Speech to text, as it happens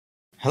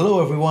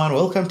Hello everyone,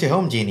 welcome to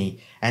Home Genie,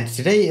 and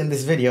today in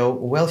this video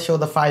we'll show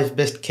the 5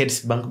 best kids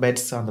bunk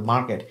beds on the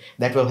market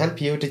that will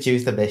help you to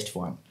choose the best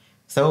one.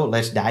 So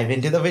let's dive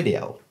into the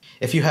video.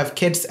 If you have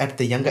kids at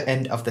the younger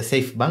end of the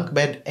safe bunk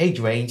bed age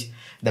range,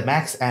 the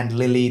Max and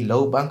Lily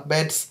low bunk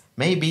beds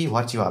may be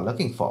what you are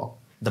looking for.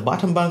 The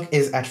bottom bunk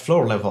is at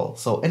floor level,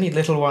 so any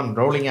little one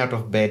rolling out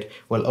of bed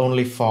will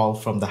only fall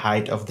from the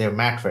height of their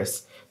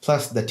mattress,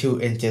 plus the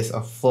 2 inches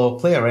of floor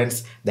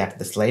clearance that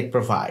the slate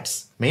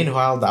provides.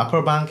 Meanwhile, the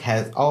upper bunk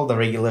has all the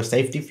regular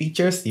safety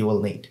features you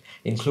will need,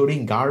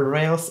 including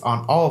guardrails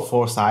on all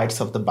 4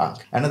 sides of the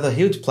bunk. Another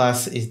huge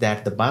plus is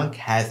that the bunk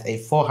has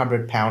a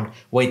 400-pound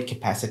weight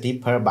capacity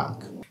per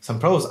bunk. Some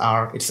pros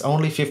are it's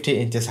only 50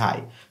 inches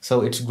high, so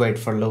it's great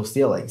for low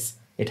ceilings.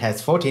 It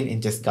has 14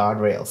 inches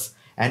guardrails,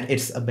 and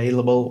it's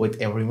available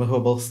with a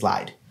removable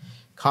slide.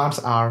 Cons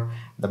are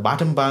the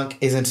bottom bunk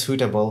isn't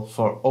suitable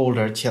for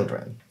older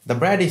children. The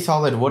Brady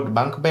solid wood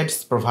bunk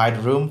beds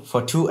provide room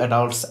for 2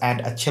 adults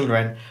and a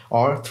children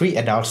or 3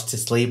 adults to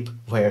sleep,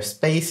 where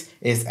space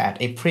is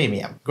at a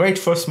premium. Great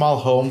for small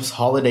homes,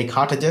 holiday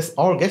cottages,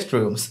 or guest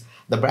rooms.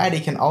 The Brady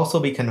can also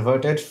be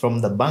converted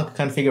from the bunk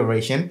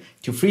configuration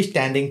to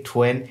freestanding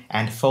twin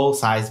and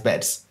full-size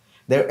beds.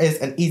 There is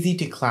an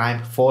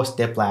easy-to-climb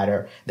 4-step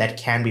ladder that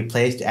can be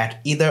placed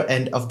at either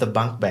end of the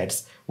bunk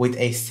beds with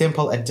a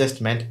simple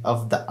adjustment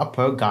of the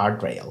upper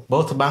guardrail.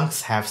 Both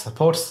bunks have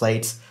support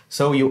slates,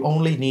 so you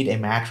only need a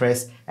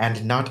mattress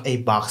and not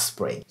a box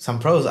spring. Some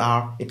pros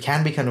are it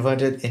can be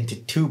converted into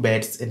 2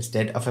 beds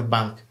instead of a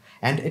bunk,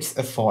 and it's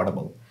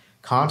affordable.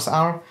 Cons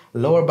are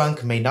lower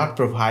bunk may not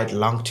provide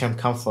long-term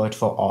comfort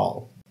for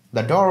all.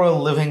 The Dorel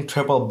living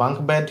triple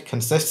bunk bed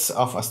consists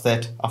of a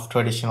set of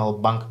traditional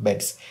bunk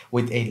beds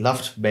with a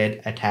loft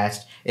bed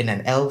attached in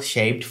an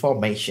L-shaped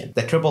formation.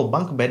 The triple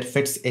bunk bed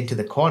fits into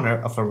the corner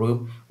of a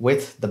room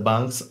with the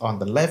bunks on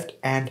the left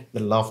and the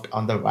loft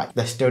on the right.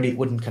 The sturdy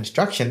wooden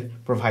construction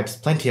provides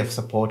plenty of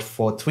support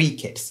for 3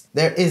 kids.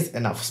 There is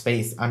enough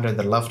space under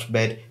the loft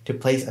bed to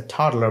place a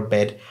toddler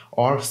bed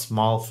or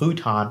small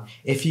futon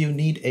if you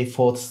need a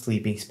 4th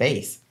sleeping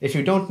space. If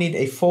you don't need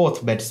a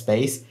 4th bed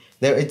space,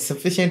 there is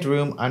sufficient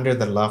room under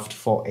the loft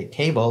for a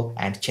table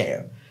and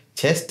chair,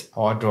 chest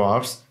or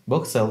drawers,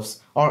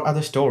 bookshelves, or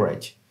other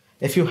storage.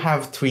 If you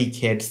have 3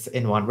 kids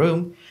in one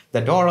room,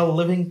 the Dorel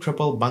living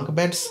triple bunk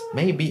beds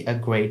may be a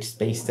great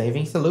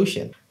space-saving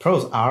solution.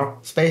 Pros are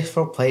space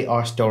for play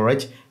or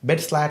storage, bed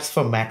slats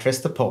for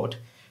mattress support.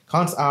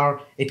 Cons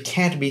are it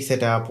can't be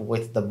set up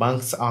with the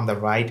bunks on the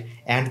right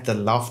and the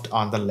loft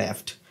on the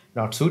left.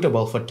 Not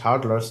suitable for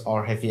toddlers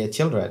or heavier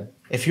children.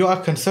 If you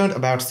are concerned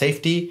about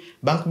safety,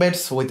 bunk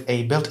beds with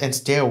a built-in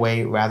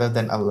stairway rather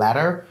than a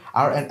ladder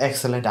are an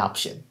excellent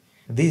option.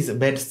 These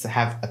beds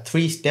have a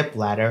 3-step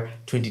ladder,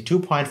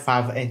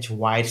 22.5-inch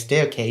wide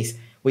staircase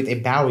with a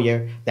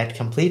barrier that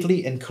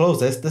completely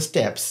encloses the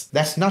steps.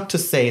 That's not to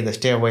say the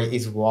stairway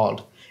is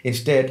walled.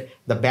 Instead,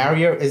 the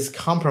barrier is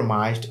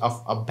comprised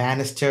of a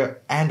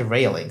banister and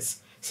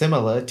railings,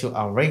 similar to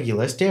a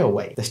regular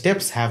stairway. The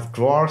steps have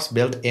drawers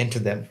built into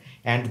them,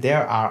 and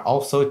there are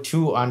also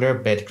 2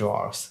 under-bed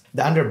drawers.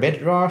 The under-bed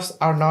drawers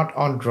are not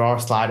on drawer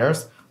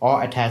sliders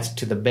or attached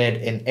to the bed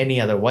in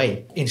any other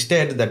way.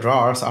 Instead, the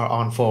drawers are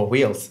on 4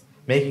 wheels,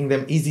 making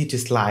them easy to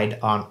slide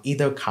on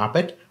either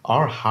carpet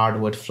or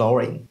hardwood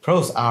flooring.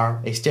 Pros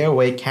are a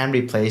stairway can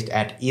be placed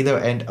at either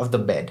end of the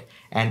bed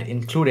and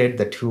included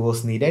the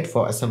tools needed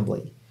for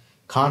assembly.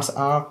 Cons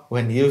are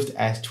when used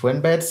as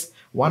twin beds,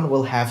 one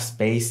will have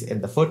space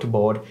in the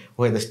footboard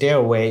where the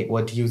stairway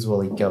would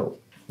usually go.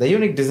 The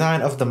unique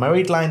design of the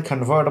Meritline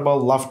convertible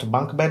loft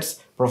bunk beds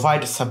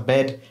provides a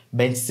bed,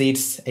 bench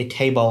seats, a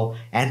table,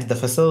 and the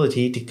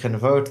facility to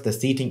convert the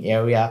seating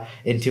area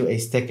into a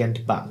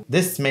second bunk.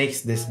 This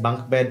makes this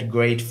bunk bed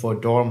great for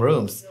dorm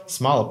rooms,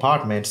 small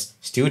apartments,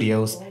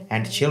 studios,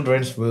 and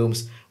children's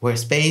rooms where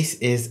space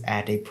is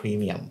at a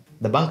premium.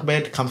 The bunk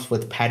bed comes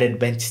with padded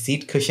bench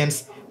seat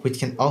cushions, which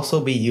can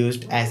also be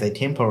used as a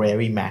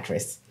temporary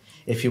mattress.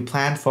 If you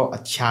plan for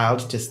a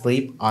child to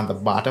sleep on the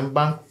bottom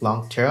bunk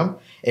long term,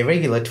 a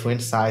regular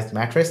twin-sized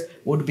mattress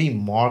would be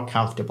more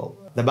comfortable.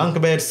 The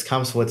bunk beds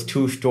comes with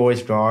 2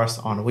 storage drawers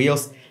on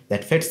wheels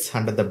that fits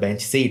under the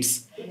bench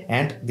seats,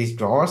 and these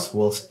drawers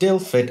will still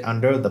fit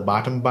under the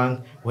bottom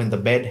bunk when the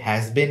bed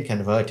has been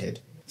converted.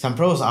 Some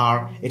pros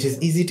are it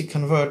is easy to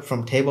convert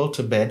from table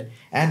to bed,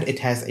 and it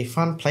has a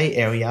fun play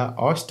area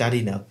or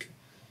study nook.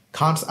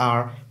 Cons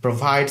are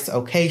provides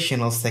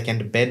occasional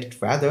second bed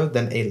rather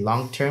than a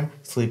long-term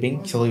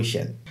sleeping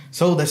solution.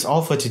 So that's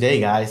all for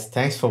today guys,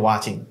 thanks for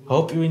watching.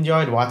 Hope you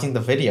enjoyed watching the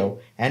video,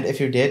 and if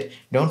you did,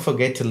 don't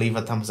forget to leave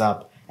a thumbs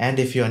up. And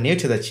if you are new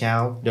to the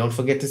channel, don't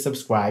forget to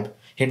subscribe,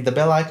 hit the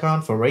bell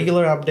icon for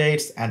regular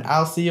updates, and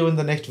I'll see you in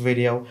the next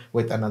video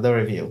with another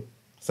review.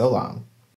 So long.